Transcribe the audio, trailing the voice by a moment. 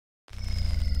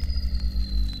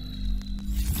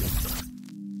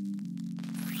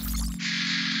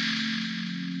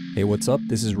Hey, what's up?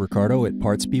 This is Ricardo at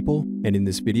Parts People, and in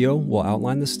this video, we'll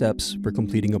outline the steps for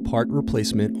completing a part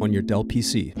replacement on your Dell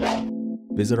PC.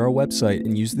 Visit our website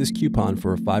and use this coupon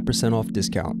for a 5% off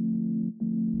discount.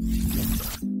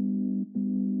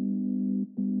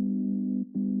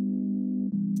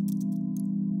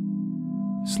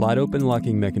 Slide open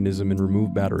locking mechanism and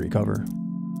remove battery cover.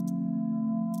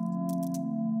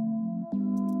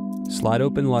 Slide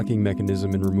open locking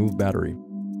mechanism and remove battery.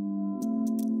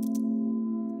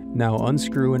 Now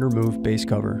unscrew and remove base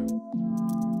cover.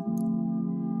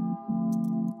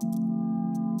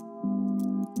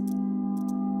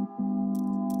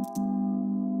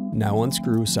 Now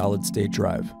unscrew solid state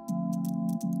drive.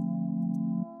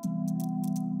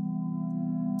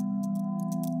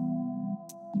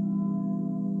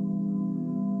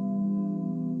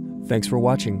 Thanks for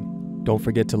watching. Don't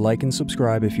forget to like and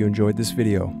subscribe if you enjoyed this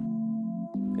video.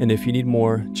 And if you need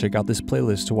more, check out this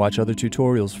playlist to watch other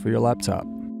tutorials for your laptop.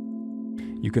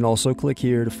 You can also click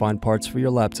here to find parts for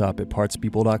your laptop at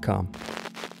partspeople.com.